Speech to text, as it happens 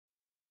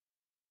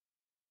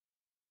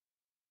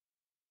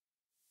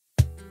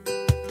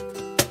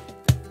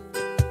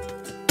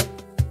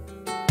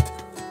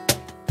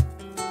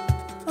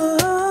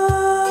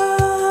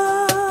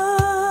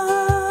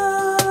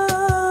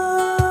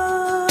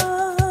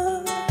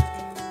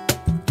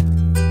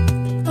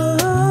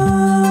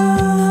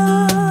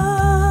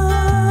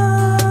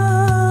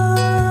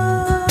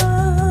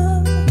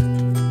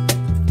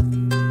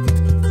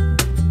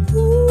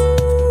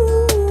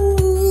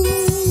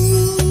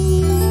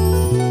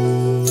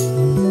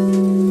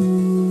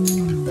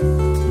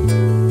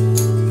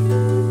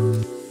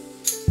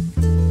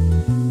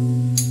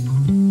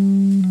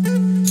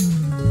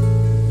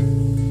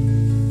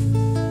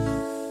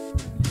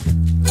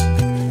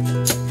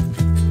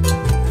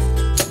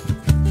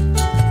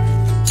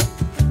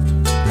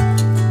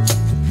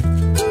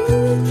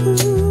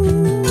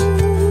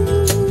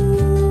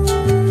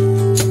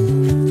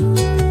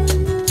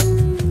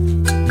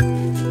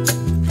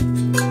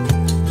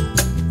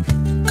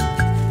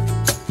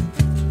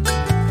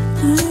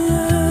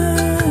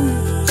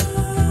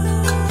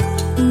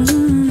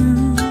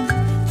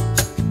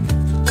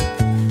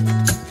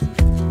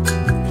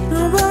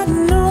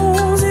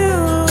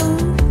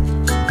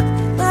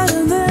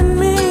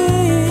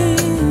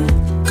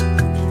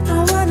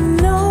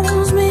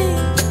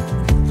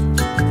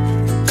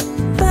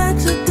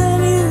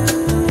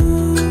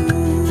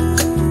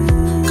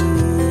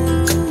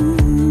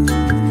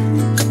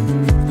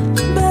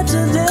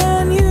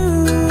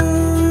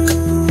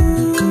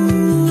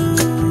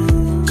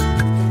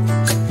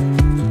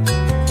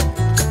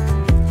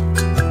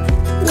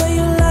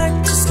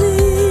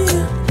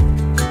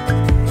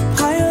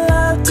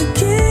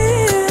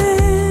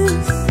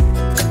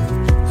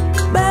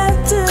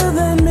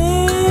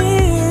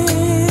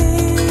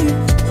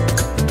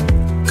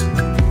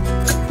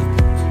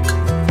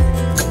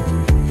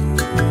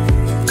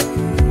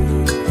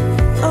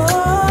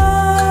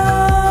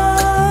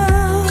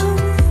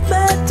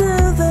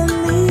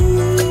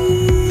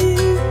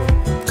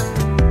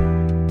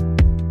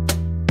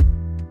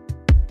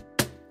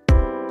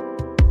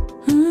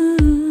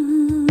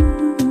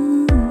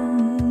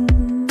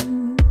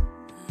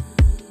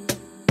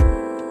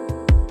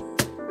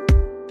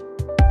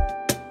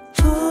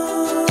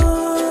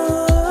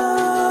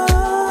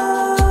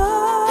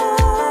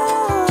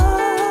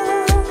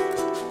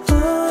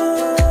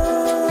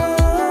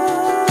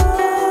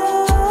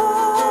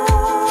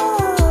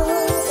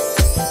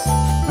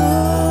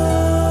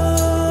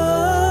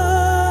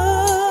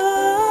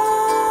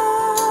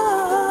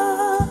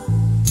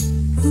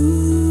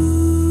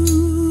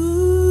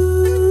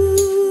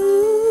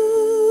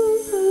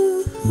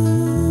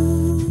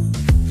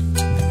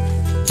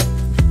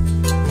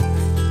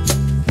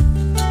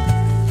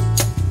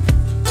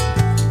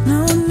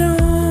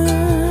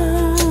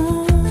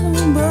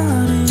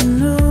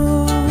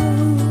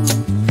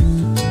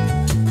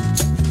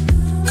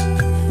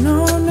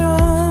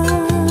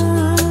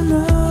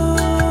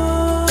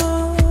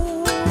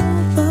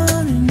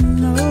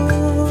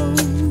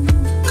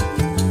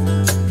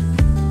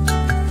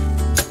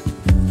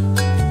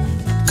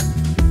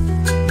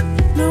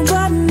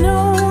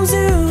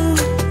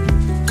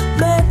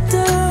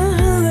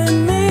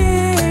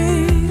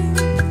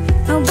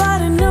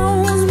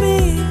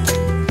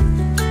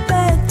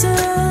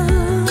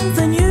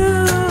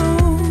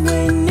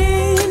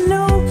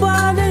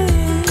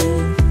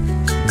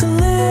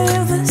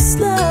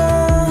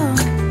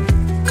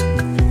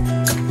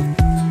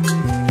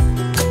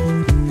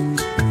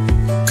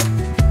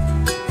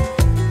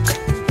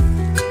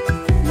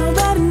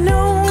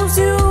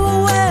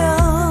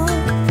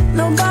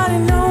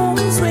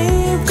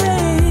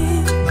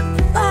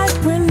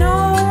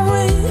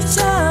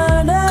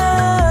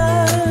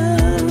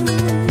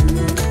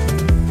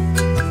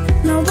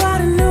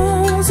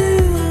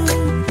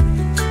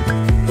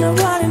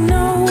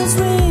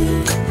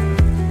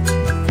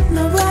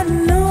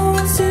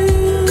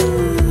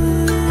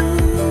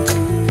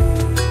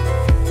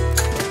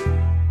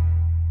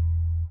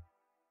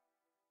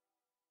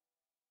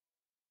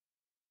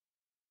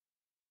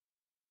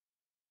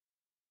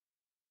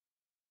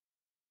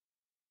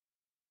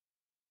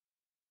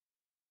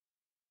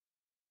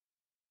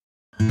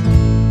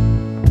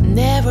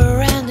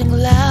Never-ending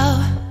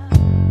love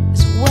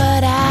is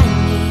what I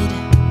need.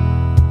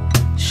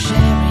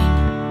 Sharing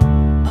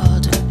all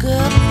the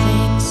good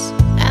things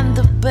and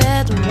the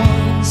bad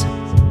ones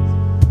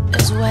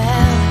as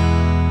well.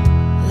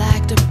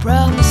 Like the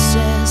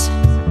promises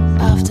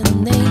of the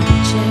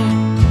nature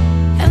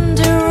and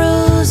the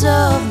rules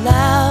of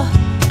love.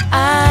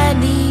 I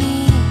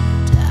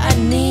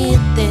need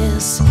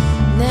this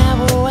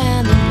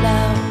never-ending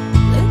love.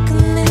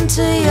 Looking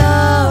into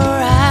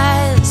your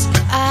eyes,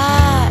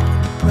 I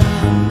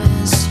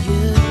promise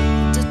you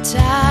the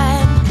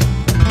time.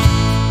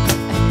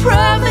 I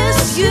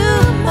promise you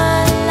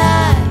my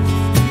life,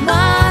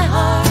 my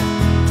heart.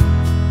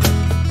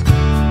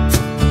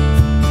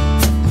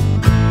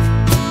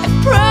 I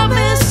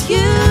promise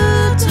you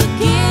to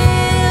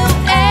give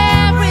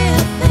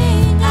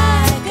everything I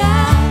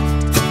got.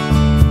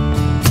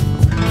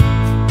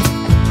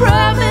 I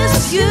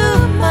promise you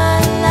my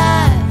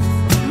life,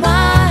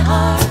 my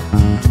heart.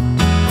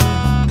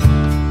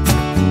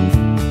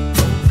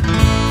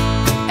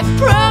 I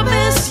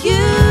promise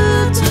you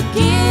to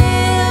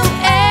give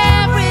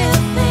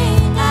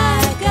everything I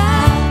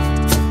got.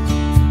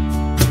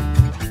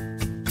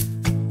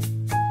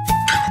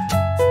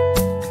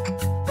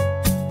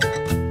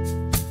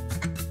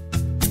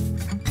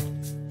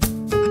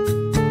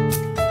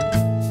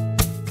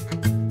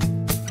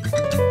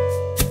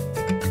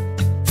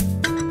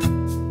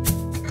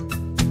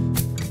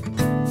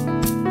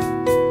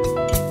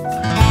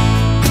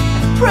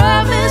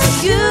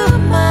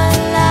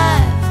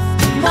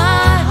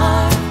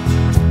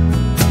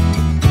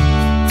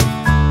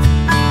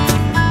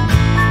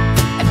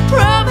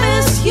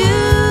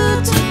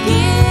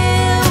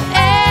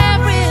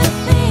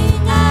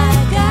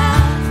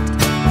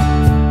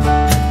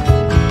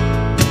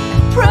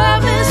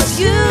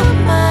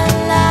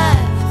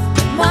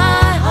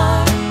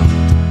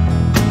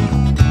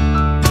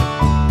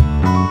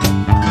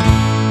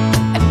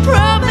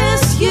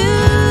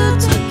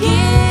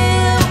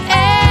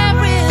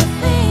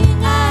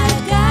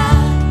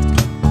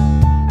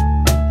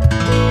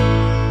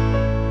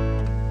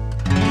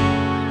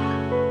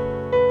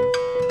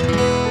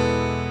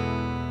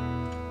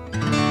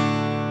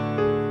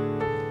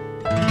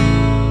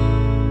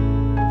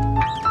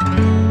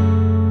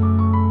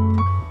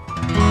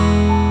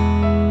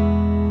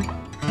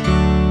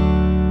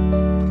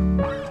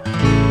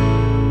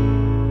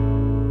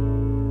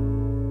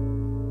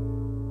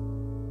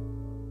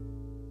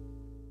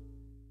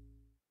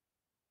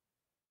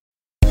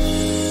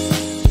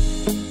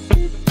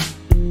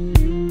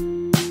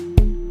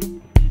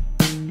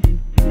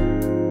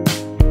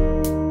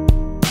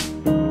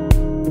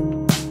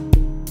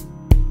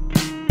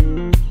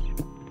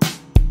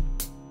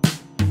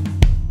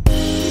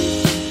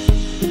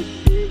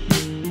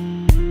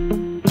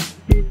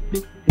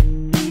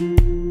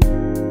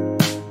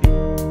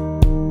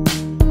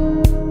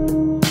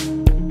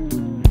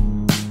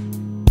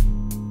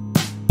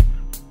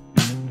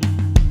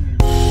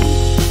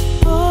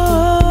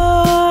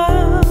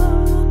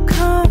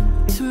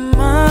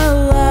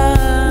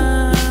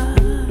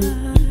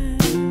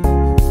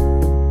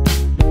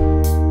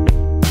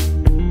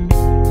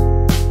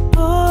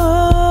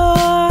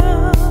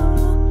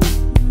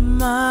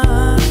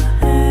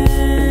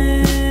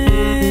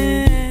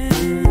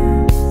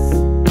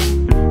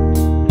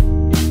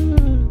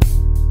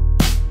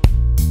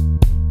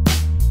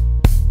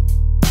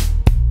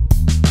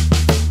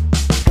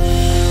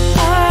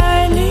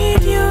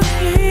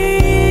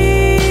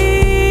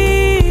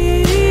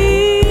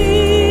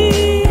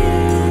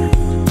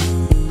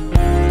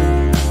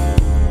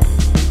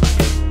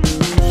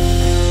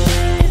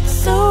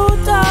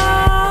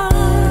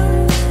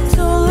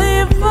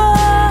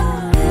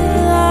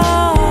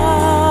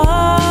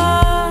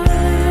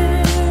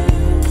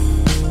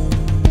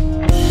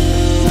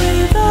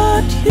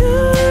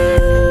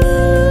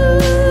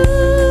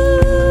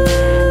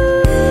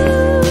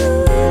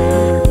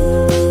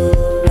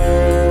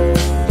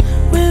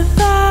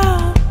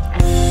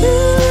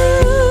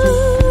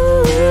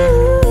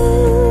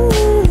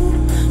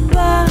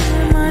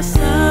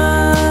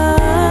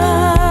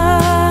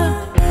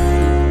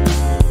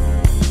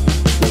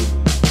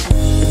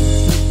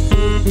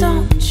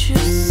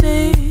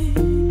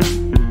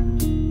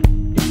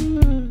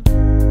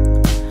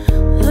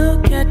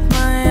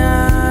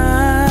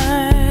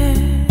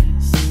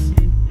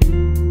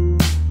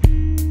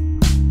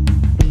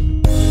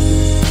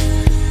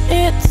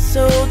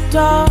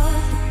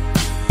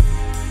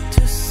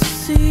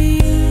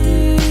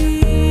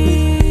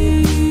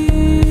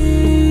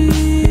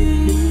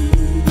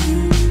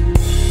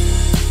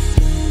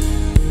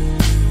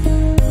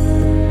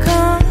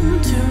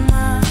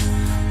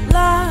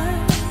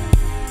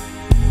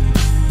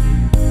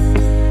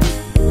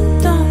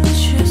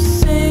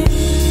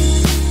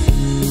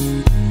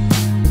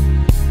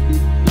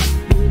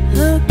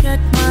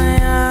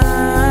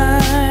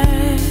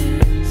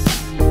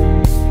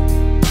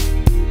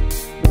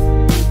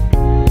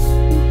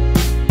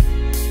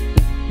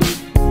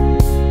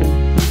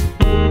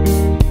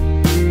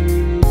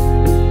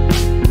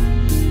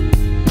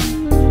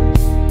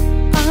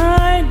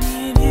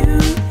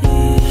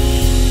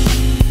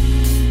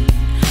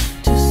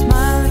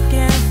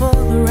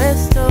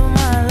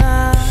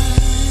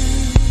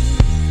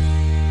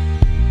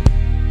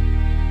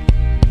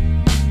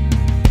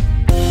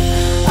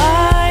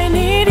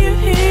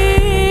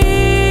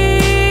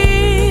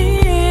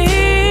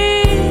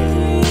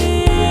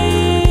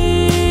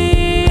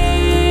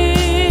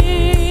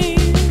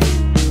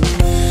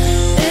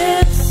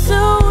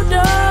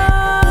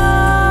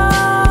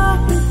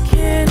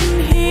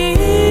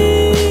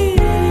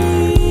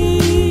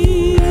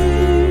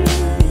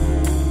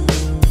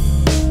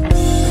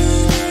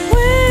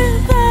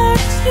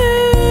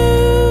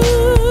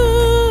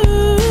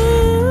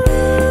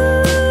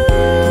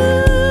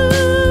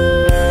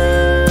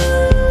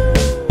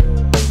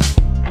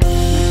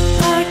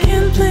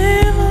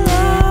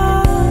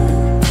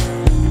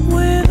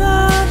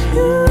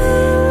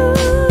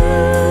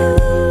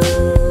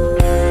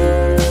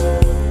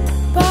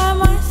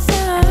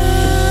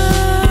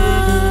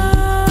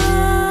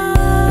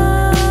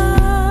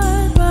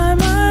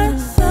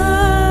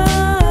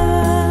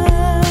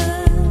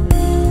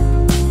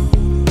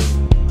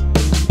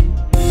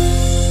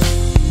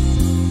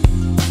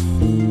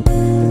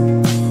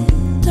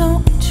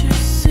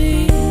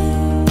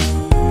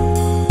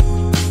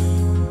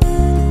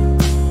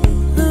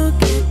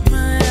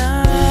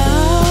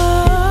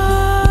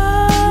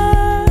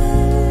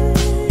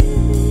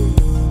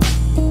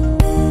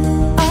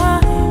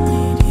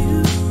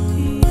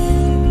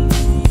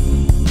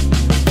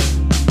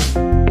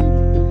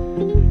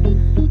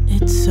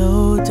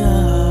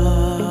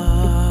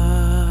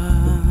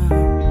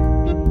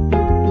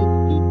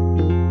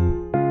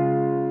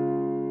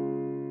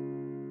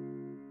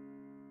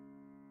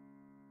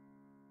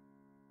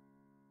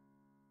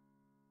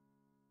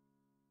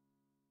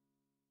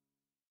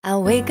 I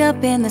wake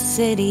up in the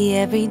city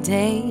every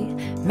day,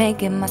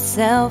 making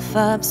myself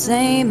up,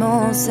 same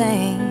old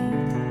same.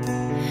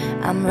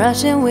 I'm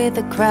rushing with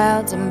the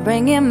crowds and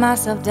bringing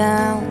myself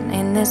down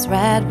in this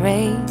rat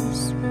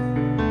race.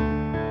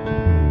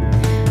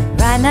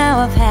 Right now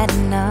I've had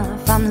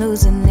enough, I'm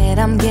losing it,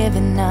 I'm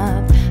giving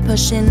up,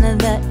 pushing to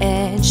the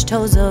edge,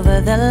 toes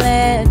over the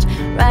ledge.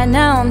 Right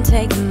now I'm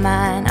taking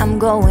mine, I'm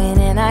going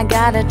and I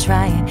gotta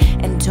try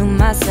it. And to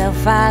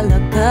myself I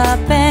look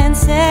up and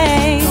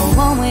say,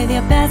 go on with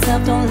your best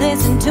self, don't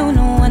listen to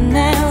no one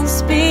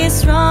else. Be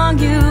strong,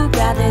 you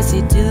got this,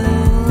 you do.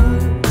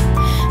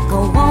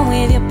 Go on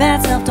with your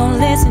best self, don't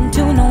listen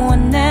to no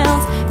one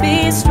else.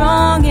 Be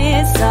strong,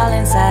 it's all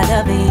inside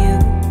of you.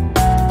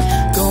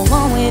 Go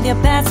on with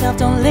your best self,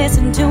 don't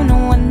listen to no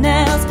one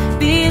else.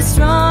 Be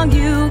strong,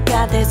 you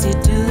got this, you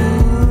do.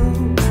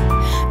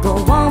 Go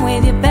on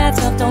with your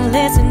best self, don't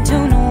listen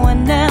to no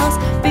one else.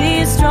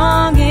 Be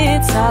strong,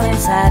 it's all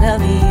inside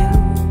of you.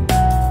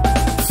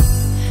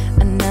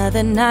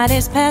 Another night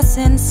is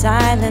passing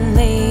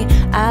silently.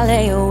 I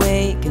lay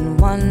awake and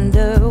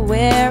wonder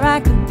where I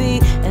could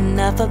be.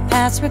 Enough of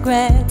past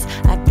regrets,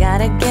 I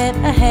gotta get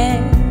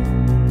ahead.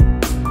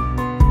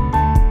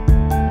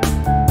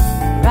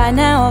 Right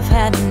now I've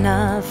had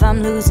enough,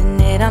 I'm losing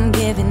it, I'm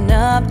giving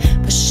up,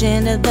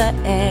 pushing to the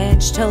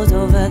edge, toes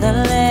over the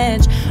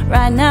ledge.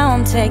 Right now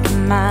I'm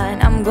taking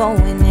mine, I'm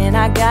going in,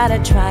 I gotta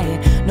try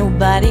it.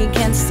 Nobody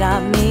can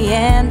stop me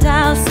and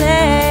I'll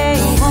say,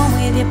 go on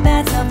with your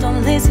best self,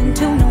 don't listen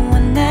to no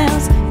one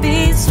else.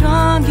 Be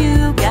strong,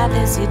 you got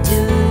this, you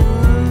do.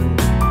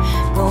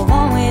 Go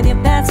on with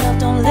your best self,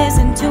 don't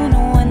listen to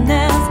no one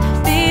else.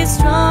 Be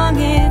strong,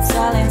 it's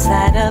all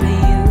inside of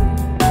you.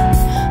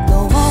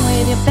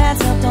 With your bad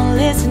self, don't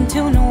listen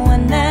to no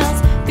one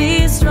else.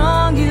 Be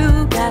strong,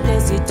 you got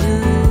this, you do.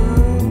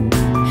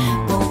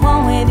 Go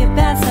on with your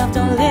bad self,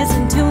 don't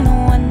listen to no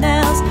one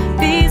else.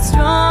 Be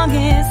strong,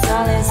 it's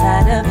all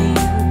inside of you.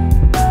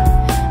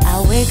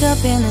 I wake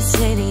up in the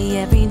city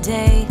every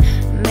day,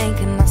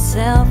 making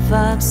myself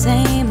up,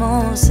 same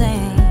old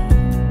same.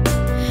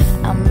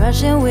 I'm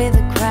rushing with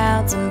the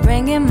crowds and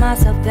bringing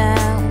myself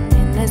down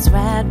in this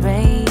rat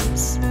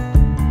race.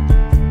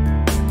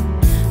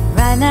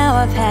 Right now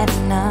I've had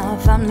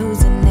enough, I'm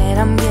losing it,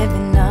 I'm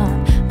giving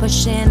up,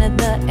 pushing to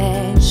the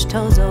edge,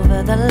 toes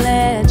over the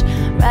ledge.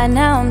 Right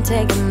now I'm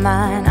taking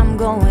mine, I'm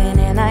going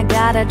and I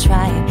gotta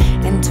try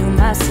it. And to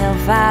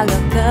myself I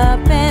look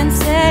up and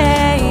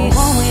say, go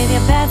on with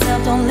your bad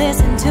self, don't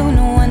listen to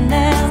no one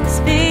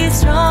else. Be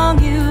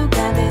strong, you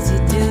got this, you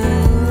do.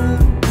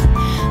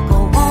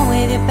 Go on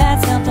with your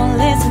bad self, don't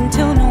listen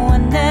to no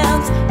one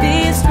else.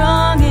 Be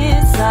strong,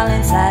 it's all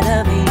inside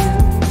of you.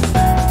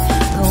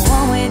 Go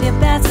on with your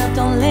best self,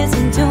 don't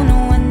listen to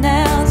no one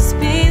else.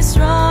 Be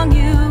strong,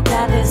 you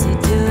got this, you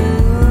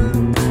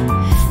do.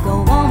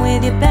 Go on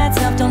with your best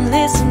self, don't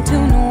listen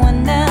to no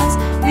one else.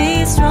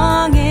 Be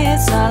strong,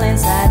 it's all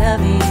inside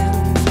of you.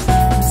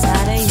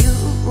 Inside of you.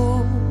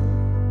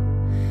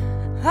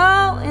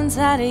 Oh,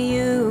 inside of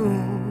you.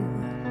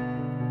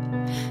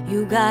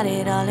 You got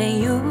it all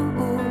in you.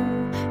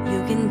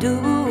 You can do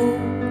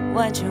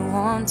what you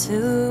want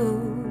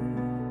to.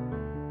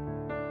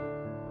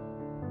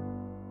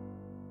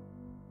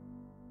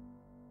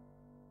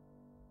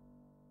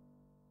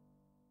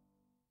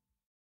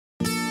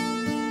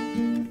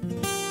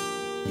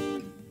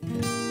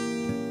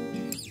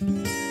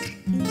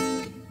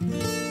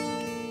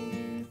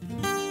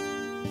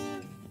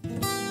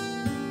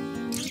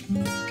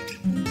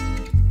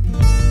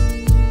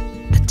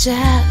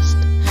 Just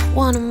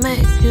wanna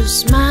make you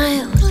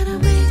smile.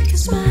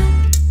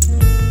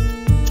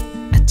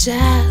 I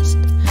just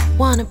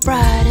wanna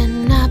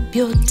brighten up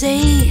your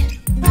day.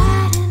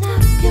 I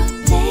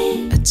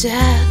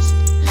just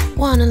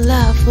wanna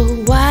love for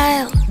a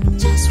while.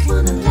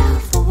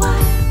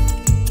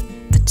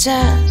 I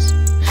just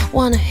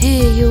wanna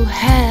hear you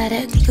had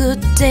a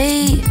good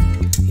day.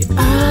 You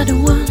are the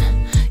one,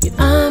 you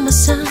are my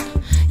sun,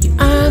 you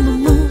are my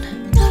moon.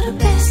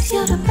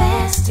 You're the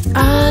best. You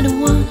are the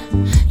one,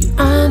 you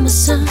are my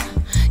sun,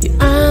 you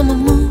are my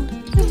moon.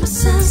 You're my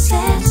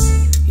sunsets.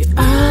 You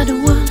are the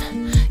one,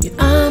 you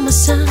are my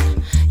sun,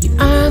 you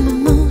are my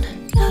moon.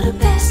 You're the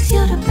best,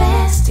 you're the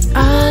best. You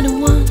are the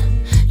one,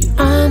 you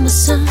are my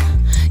sun,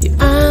 you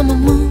are my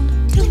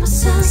moon. You're my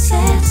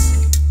sunsets.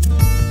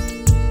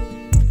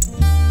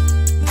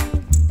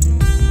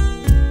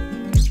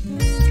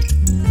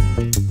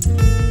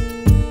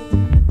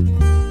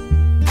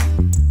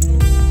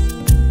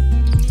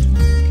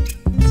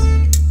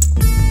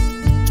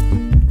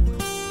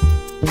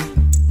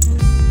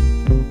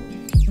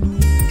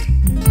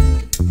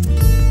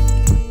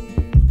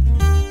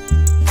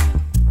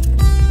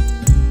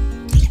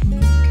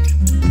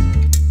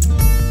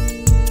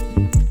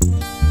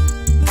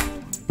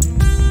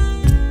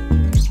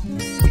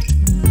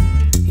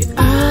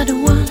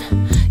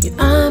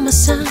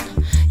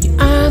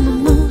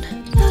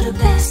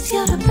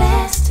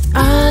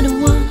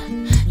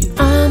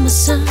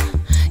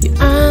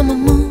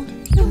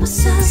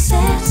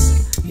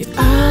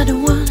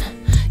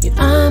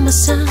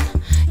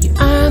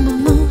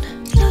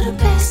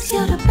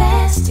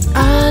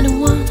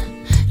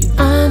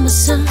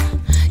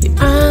 You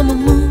are my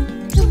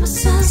moon, you're my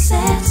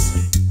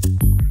sunsets.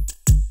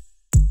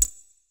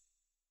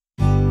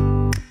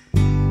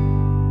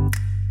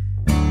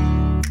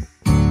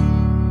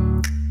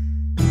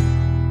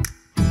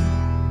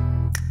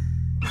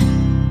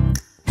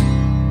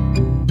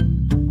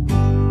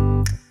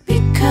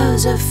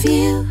 Because of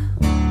you,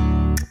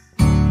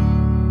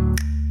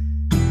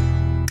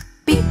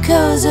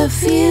 because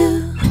of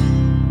you,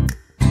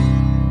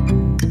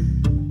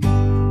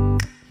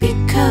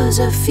 because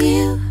of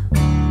you,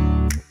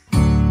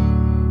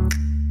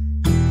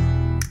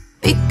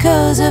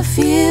 because of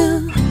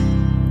you.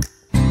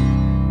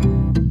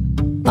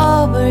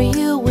 Over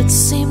you it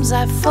seems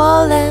I've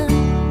fallen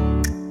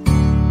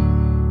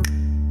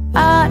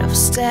out of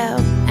step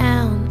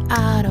and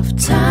out of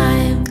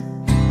time.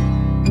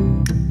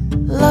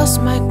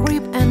 Lost my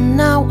grip and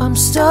now I'm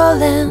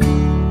stalling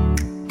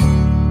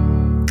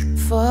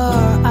for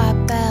a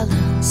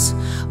balance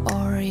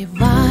or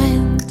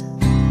rewind.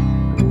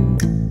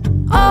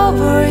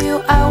 Over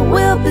you I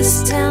will be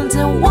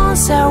standing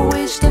once I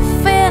reach the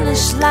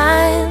finish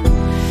line.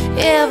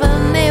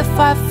 Even if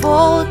I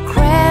fall,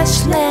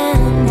 crash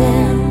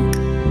landing.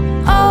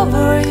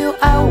 Over you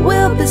I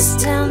will be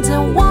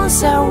standing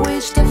once I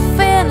reach the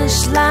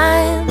finish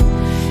line.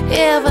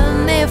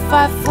 Even if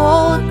I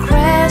fall,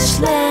 crash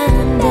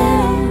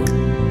landing.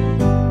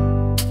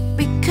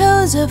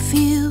 Because of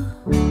you,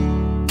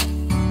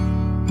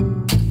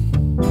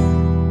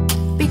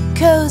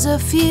 because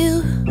of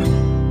you.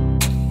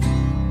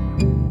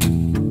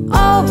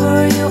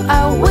 Over you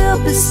I will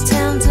be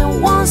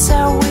standing once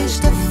I reach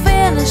the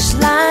finish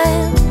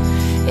line.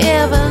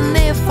 Even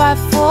if I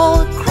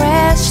fall,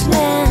 crash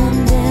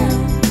landing.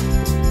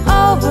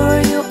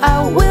 Over you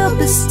I will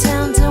be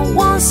standing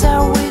once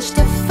I reach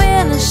the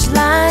finish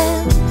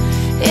line.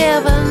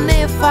 Even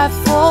if I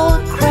fall,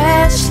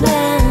 crash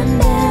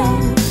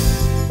landing.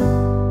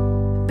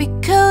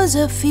 Because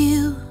of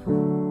you,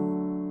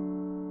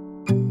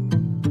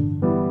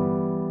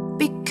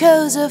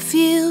 because of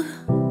you.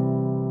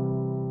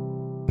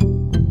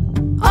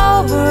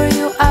 Over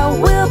you I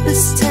will be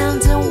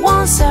standing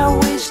once I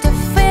reach the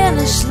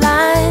finish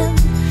line.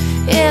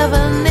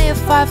 Even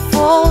if I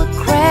fall,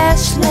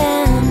 crash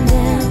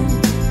landing.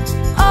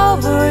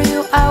 Over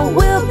you I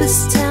will be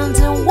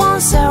standing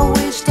once I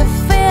reach the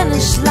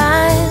finish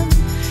line.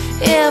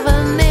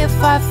 Even if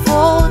I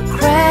fall,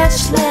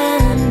 crash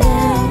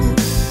landing.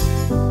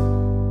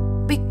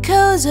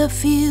 Because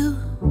of you,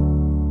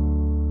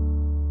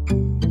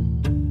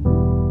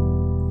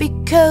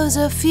 because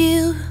of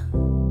you.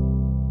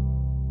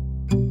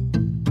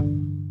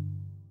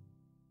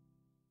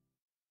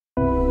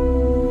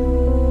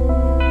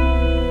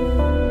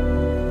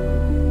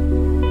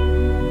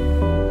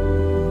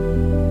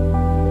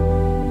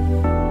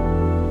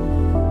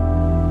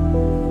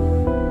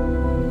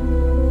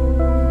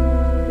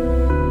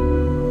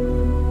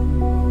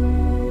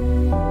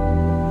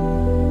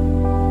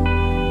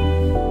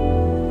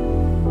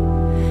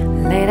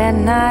 At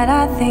night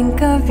I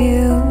think of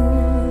you.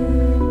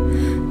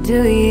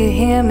 Do you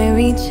hear me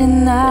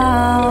reaching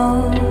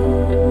out?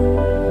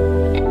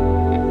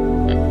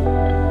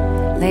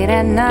 Late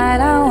at night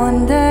I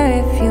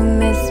wonder if you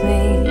miss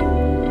me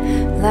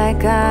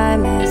like I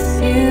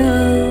miss you.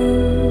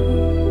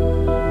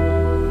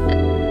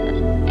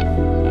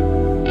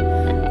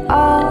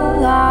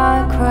 All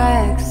our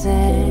cracks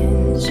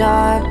and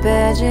sharp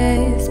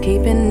edges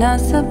keeping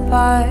us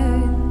apart,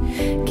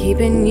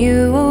 keeping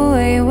you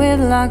away with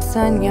locks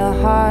on your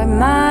heart.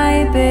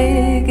 My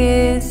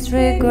biggest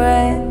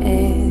regret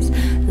is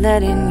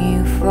letting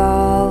you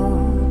fall,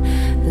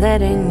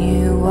 letting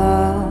you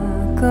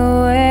walk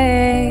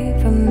away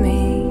from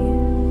me,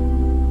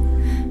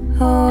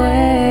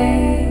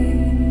 away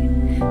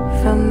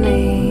from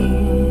me.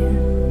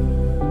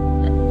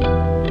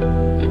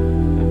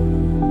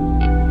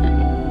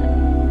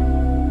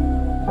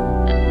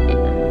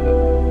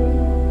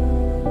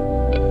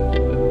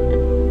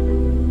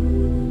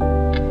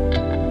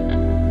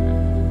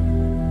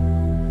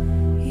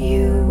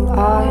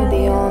 Are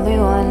the only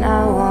one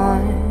I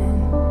want.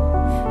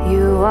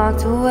 You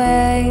walked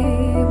away,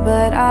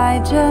 but I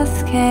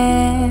just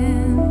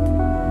can't.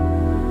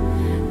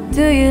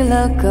 Do you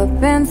look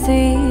up and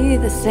see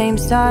the same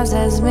stars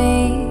as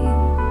me,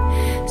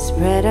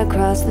 spread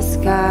across the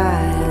sky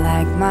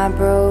like my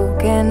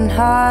broken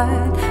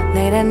heart?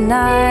 Late at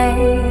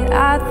night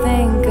I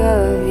think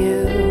of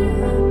you.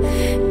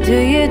 Do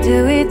you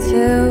do it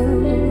too?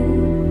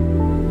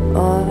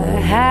 Or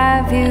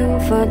have you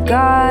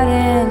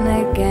forgotten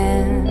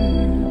again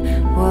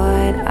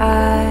what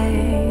I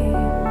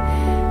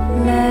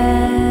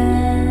meant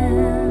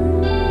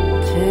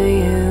to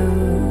you?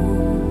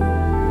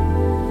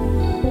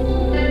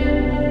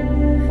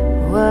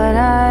 What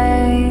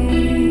I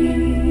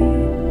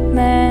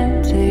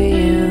meant to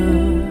you.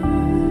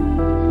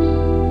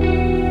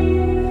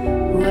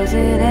 Was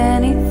it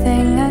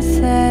anything I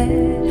said?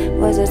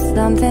 Was it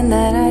something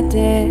that I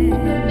did?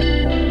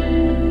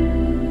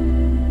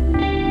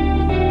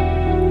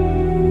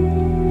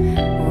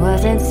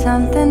 Was it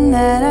something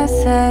that I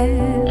said,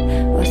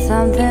 or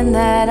something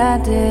that I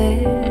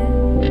did,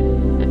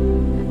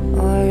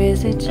 or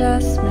is it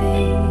just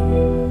me?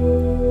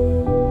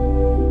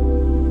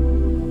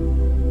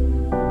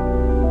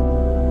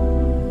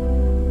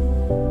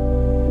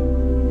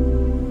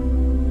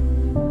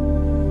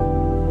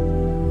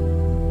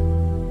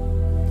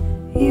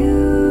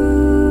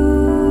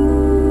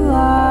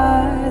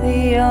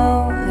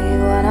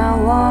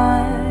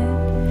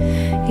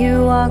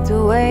 You walked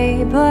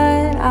away,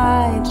 but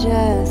I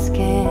just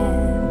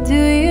can't. Do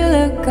you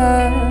look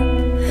up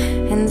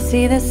and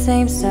see the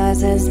same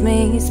stars as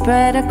me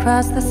spread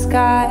across the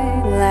sky,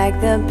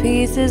 like the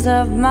pieces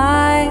of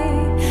my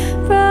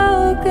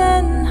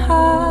broken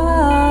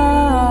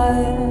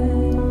heart?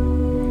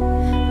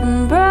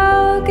 I'm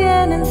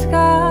broken and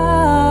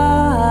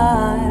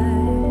scarred,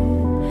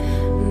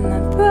 my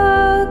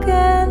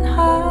broken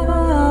heart.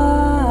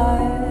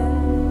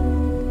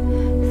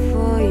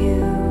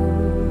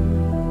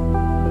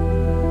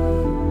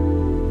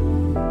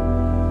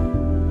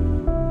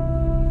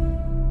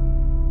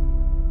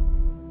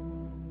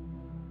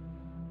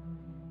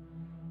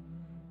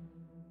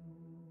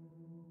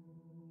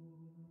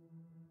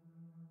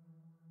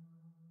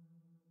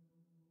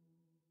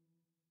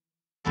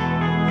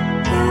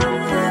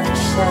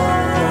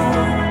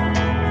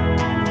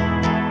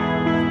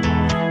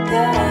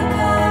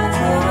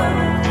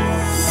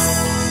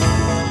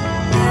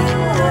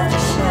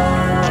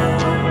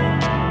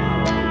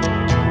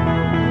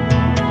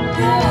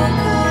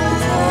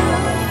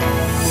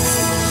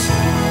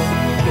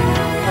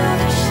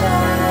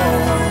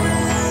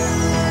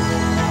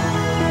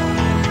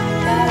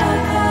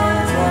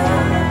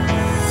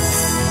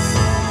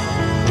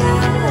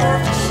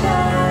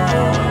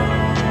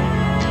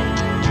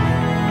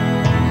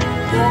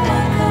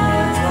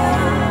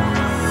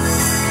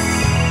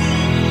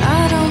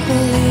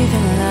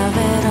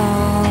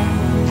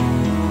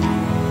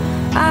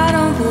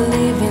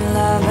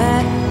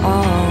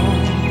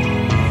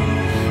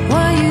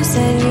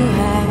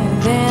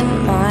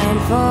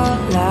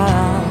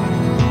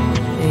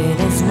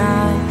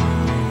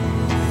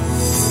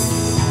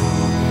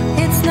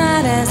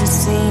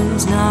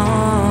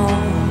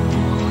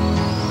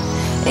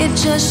 It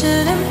just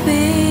shouldn't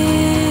be.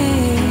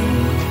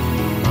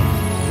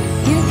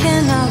 You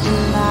cannot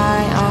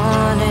rely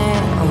on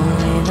it,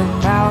 only the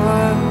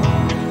power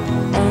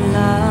of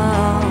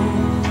love.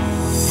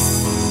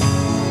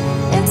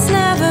 It's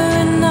never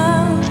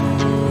enough.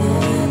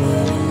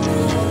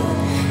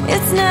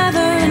 It's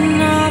never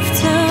enough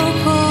to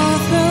pull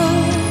through,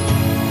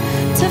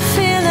 to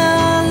feel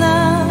our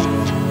love,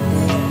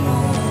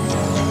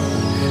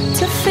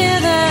 to feel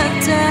the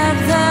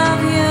depth of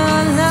your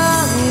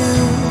love.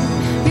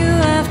 You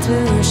have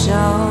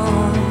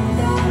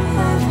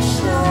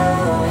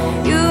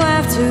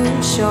to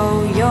show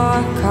your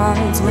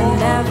cards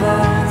whenever.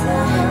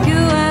 You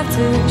have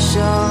to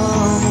show.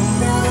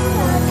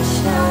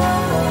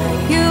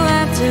 You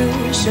have to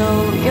show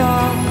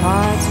your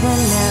cards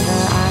whenever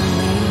I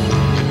need,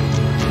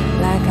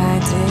 like I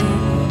did,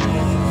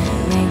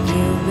 make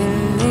you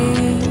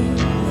believe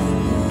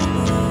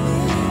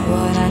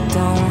what I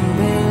don't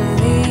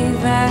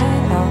believe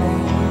at all.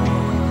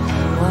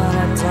 What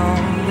I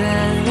don't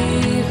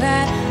believe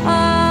at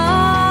all.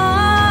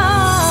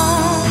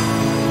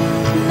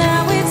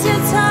 Now it's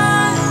your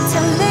time to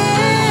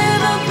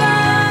live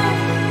above,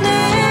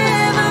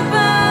 live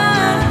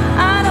above.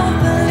 I don't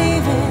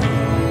believe it.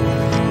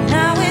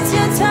 Now it's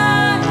your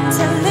time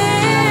to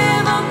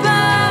live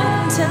above,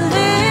 to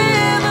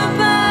live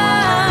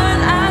above.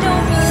 I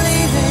don't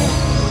believe it.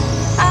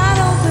 I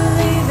don't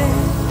believe it.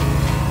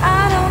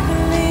 I don't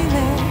believe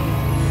it.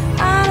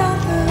 I don't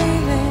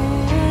believe it.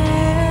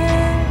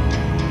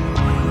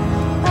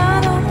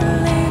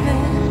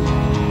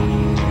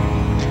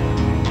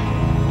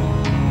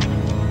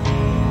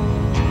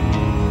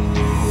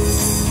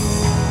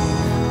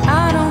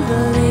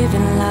 Believe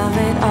in love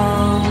at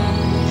all.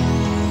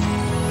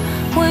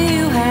 What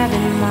you have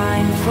in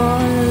mind for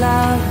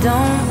love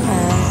don't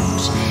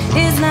match.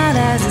 It's not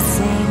as it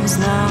seems,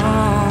 no.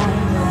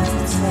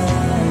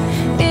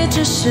 It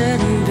just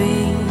shouldn't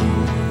be.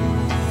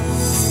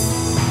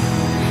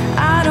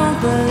 I don't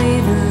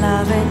believe in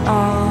love at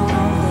all,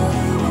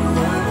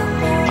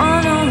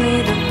 on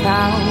only the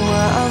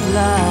power of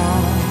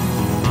love.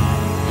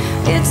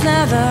 It's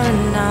never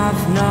enough,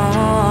 no.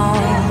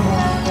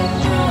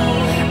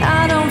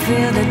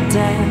 Feel the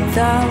depth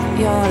of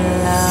your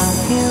love.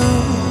 You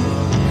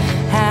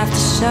have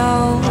to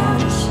show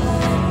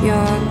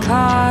your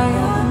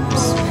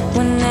cards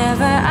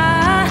whenever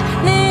I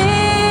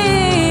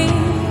need.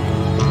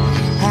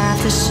 Have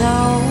to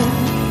show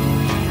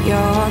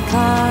your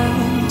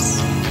cards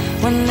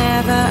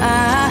whenever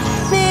I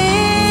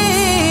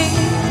need.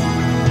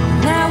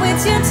 Now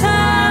it's your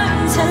time.